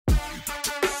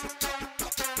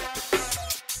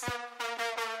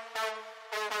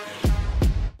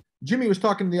Jimmy was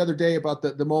talking the other day about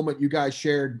the moment you guys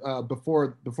shared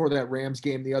before that Rams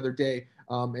game the other day,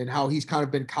 and how he's kind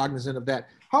of been cognizant of that.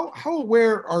 How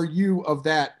aware are you of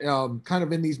that kind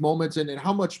of in these moments, and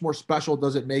how much more special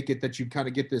does it make it that you kind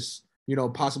of get this,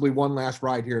 possibly one last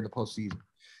ride here in the postseason?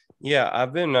 Yeah,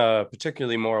 I've been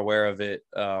particularly more aware of it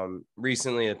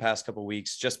recently, the past couple of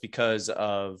weeks, just because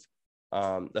of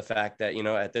the fact that,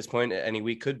 at this point, any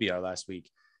week could be our last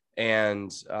week. And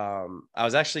I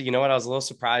was actually, I was a little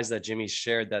surprised that Jimmy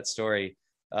shared that story.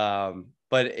 But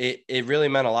it really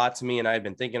meant a lot to me. And I had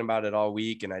been thinking about it all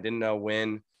week, and I didn't know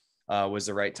when was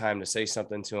the right time to say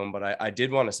something to him. But I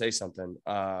did want to say something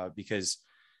because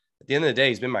at the end of the day,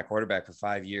 he's been my quarterback for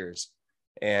 5 years.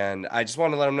 And I just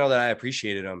wanted to let him know that I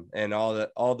appreciated him and all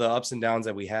the ups and downs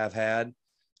that we have had.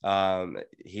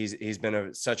 He's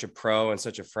been such a pro and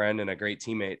such a friend and a great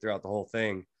teammate throughout the whole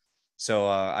thing. So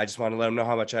I just want to let him know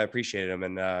how much I appreciated him.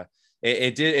 And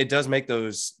it does make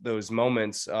those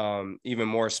moments even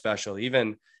more special.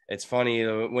 Even it's funny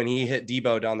when he hit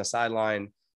Debo down the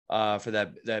sideline for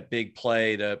that big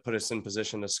play to put us in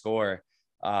position to score.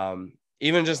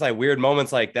 Even just like weird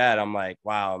moments like that, I'm like,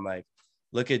 wow,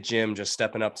 look at Jim just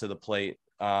stepping up to the plate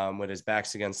with his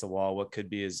back's against the wall. What could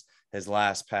be his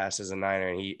last pass as a Niner,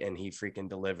 and he freaking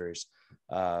delivers.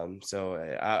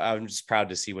 So I'm just proud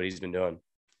to see what he's been doing.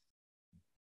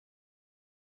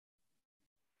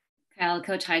 Kyle,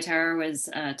 Coach Hightower was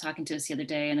talking to us the other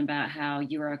day and about how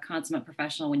you were a consummate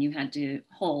professional when you had to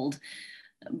hold.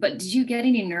 But did you get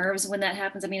any nerves when that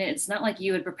happens? I mean, it's not like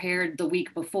you had prepared the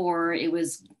week before. You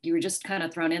were just kind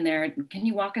of thrown in there. Can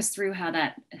you walk us through how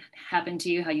that happened to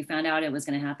you, how you found out it was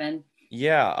going to happen?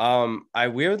 Yeah. I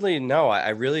weirdly, no,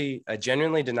 I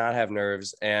genuinely did not have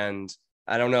nerves. And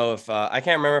I don't know if I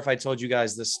can't remember if I told you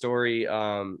guys this story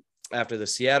after the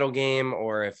Seattle game,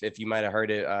 or if you might have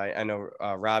heard it. I know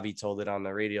Robbie told it on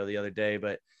the radio the other day,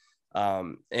 but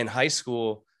in high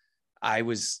school, I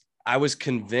was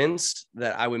convinced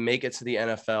that I would make it to the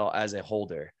NFL as a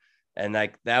holder. And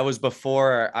like, that was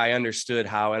before I understood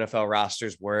how NFL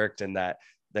rosters worked, and that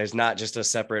there's not just a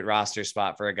separate roster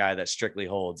spot for a guy that strictly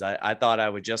holds. I thought I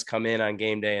would just come in on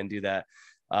game day and do that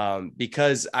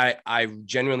because I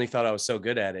genuinely felt I was so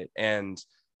good at it. And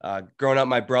growing up,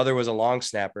 my brother was a long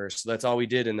snapper, so that's all we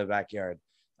did in the backyard.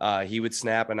 He would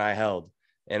snap and I held,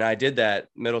 and I did that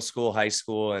middle school, high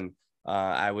school, and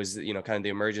I was, kind of the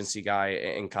emergency guy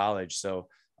in college. So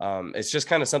it's just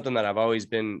kind of something that I've always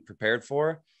been prepared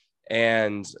for.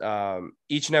 And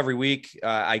each and every week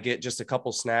I get just a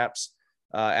couple snaps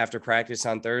after practice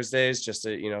on Thursdays just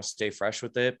to, stay fresh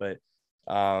with it. But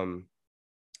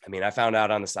I found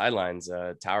out on the sidelines,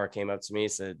 Tower came up to me,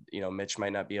 said, Mitch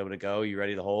might not be able to go. You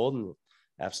ready to hold? And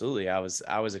absolutely. I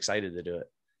was excited to do it.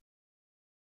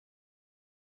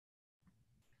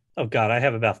 Oh God, I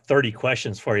have about 30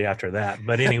 questions for you after that.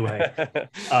 But anyway,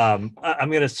 I'm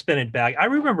going to spin it back. I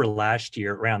remember last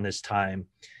year around this time,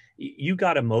 you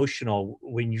got emotional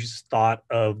when you just thought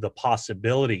of the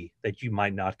possibility that you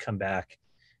might not come back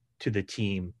to the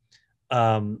team.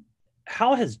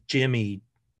 How has Jimmy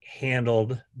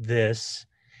handled this?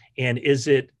 And is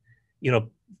it,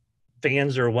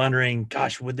 fans are wondering,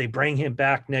 gosh, would they bring him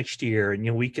back next year?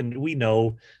 And, we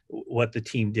know what the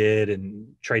team did and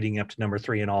trading up to number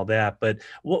 3 and all that, but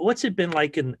what's it been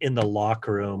like in the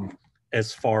locker room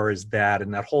as far as that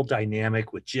and that whole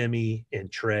dynamic with Jimmy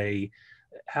and Trey?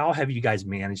 How have you guys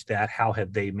managed that? How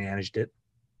have they managed it?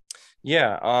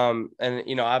 Yeah.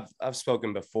 And I've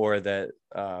spoken before that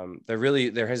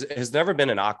there has never been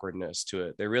an awkwardness to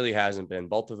it. There really hasn't been.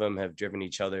 Both of them have driven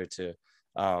each other to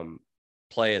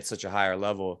play at such a higher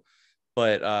level.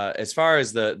 But as far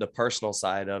as the personal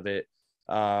side of it,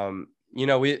 I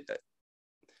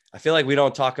feel like we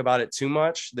don't talk about it too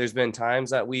much. There's been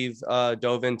times that we've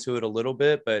dove into it a little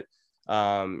bit, but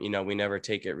we never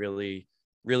take it really,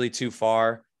 really too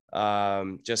far.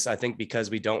 Just I think because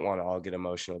we don't want to all get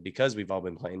emotional, because we've all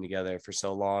been playing together for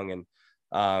so long, and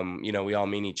we all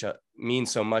mean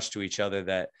so much to each other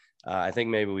that I think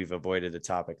maybe we've avoided the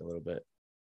topic a little bit.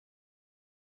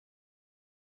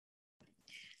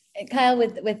 Kyle,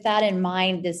 with that in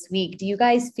mind this week, do you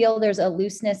guys feel there's a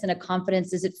looseness and a confidence?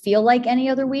 Does it feel like any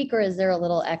other week, or is there a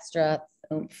little extra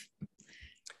oomph?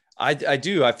 I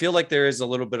do. I feel like there is a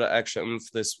little bit of extra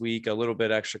oomph this week, a little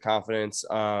bit extra confidence.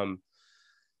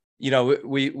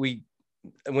 We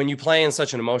when you play in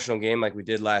such an emotional game like we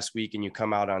did last week and you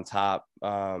come out on top,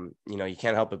 you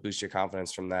can't help but boost your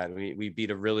confidence from that. We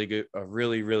beat a really,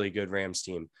 really good Rams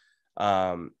team.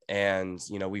 And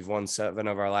we've won 7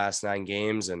 of our last 9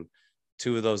 games, and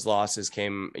 2 of those losses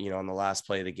came, on the last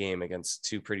play of the game against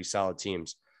 2 pretty solid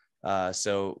teams.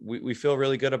 So we feel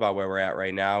really good about where we're at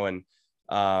right now. And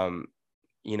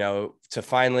to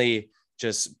finally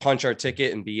just punch our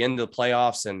ticket and be in the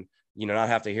playoffs and, not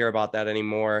have to hear about that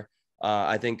anymore.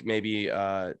 I think maybe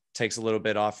takes a little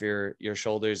bit off your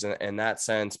shoulders in that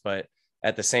sense, but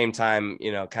at the same time,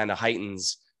 kind of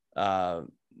heightens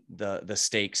the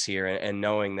stakes here and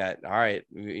knowing that, all right,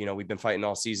 we've been fighting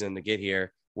all season to get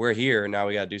here. We're here. Now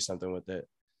we got to do something with it.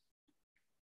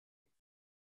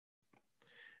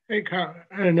 Hey, Kyle,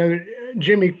 another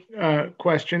Jimmy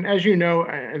question. As you know,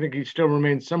 I think he still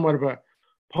remains somewhat of a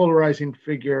polarizing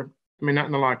figure. I mean, not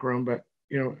in the locker room, but,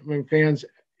 among fans.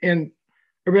 And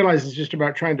I realize it's just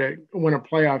about trying to win a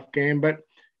playoff game, but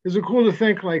is it cool to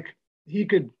think like he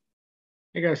could,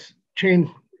 I guess,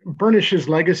 burnish his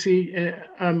legacy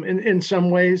in some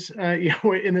ways,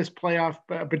 in this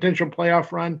potential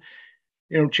playoff run,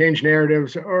 change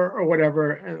narratives or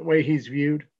whatever way he's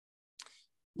viewed?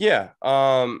 Yeah.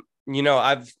 I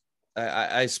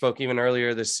spoke even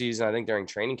earlier this season, I think during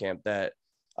training camp, that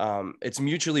it's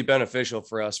mutually beneficial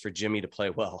for us, for Jimmy to play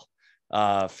well,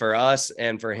 for us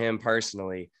and for him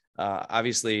personally.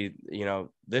 Obviously,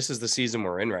 this is the season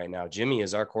we're in right now. Jimmy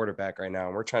is our quarterback right now,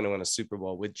 and we're trying to win a Super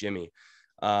Bowl with Jimmy.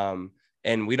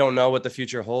 And we don't know what the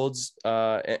future holds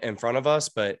in front of us,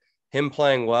 but him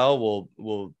playing well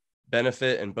will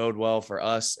benefit and bode well for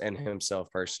us and himself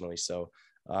personally. So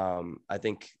I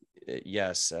think,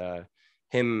 yes,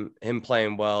 him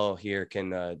playing well here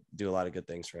can do a lot of good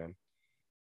things for him.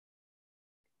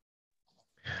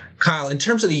 Kyle, in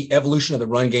terms of the evolution of the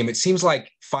run game, it seems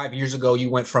like 5 years ago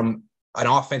you went from an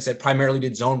offense that primarily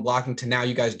did zone blocking to now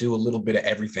you guys do a little bit of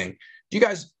everything. Do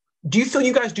you feel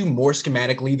you guys do more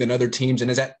schematically than other teams?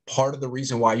 And is that part of the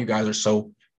reason why you guys are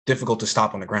so difficult to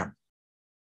stop on the ground?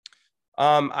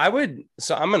 I'm going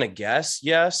to guess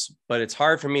yes, but it's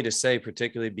hard for me to say,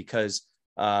 particularly because,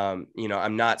 I'm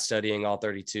not studying all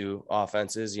 32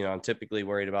 offenses. I'm typically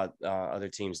worried about other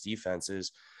teams'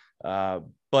 defenses.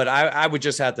 But I would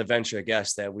just have to venture a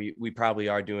guess that we probably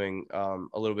are doing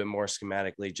a little bit more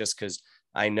schematically, just because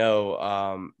I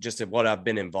know just what I've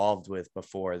been involved with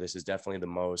before. This is definitely the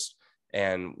most,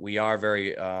 and we are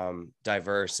very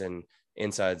diverse in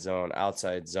inside zone,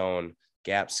 outside zone,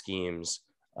 gap schemes,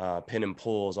 pin and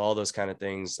pulls, all those kind of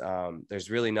things. There's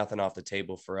really nothing off the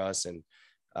table for us, and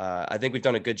I think we've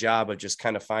done a good job of just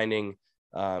kind of finding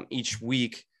each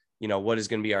week, what is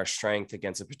going to be our strength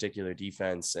against a particular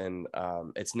defense. And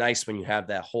it's nice when you have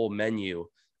that whole menu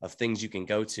of things you can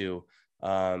go to.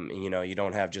 You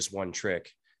don't have just one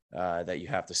trick that you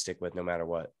have to stick with no matter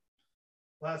what.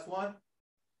 Last one.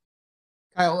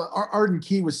 Kyle, Arden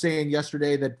Key was saying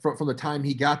yesterday that from the time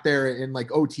he got there in like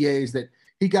OTAs, that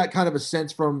he got kind of a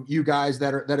sense from you guys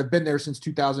that have been there since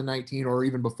 2019 or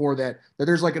even before that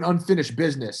there's like an unfinished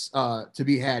business to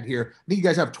be had here. I think you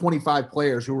guys have 25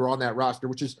 players who were on that roster,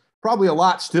 which is probably a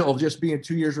lot still, just being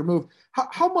 2 years removed.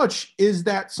 How much is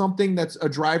that something that's a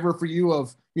driver for you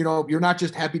of, you're not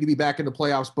just happy to be back in the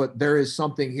playoffs, but there is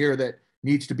something here that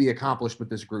needs to be accomplished with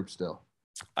this group still?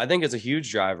 I think it's a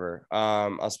huge driver.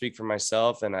 I'll speak for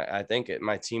myself, and I think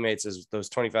my teammates, is those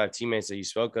 25 teammates that you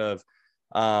spoke of.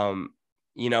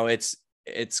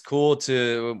 It's cool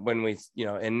to when we,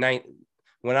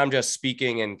 when I'm just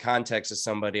speaking in context to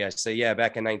somebody, I say, yeah,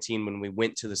 back in 19 when we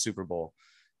went to the Super Bowl.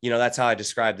 That's how I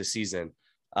describe the season.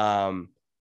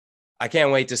 I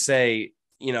can't wait to say,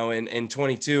 in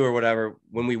 22 or whatever,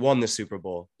 when we won the Super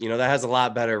Bowl, that has a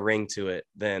lot better ring to it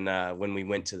than when we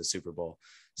went to the Super Bowl.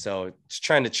 So just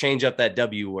trying to change up that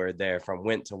W word there from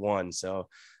went to won. So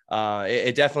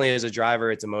it definitely is a driver.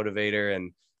 It's a motivator.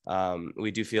 And we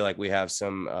do feel like we have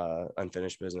some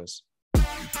unfinished business.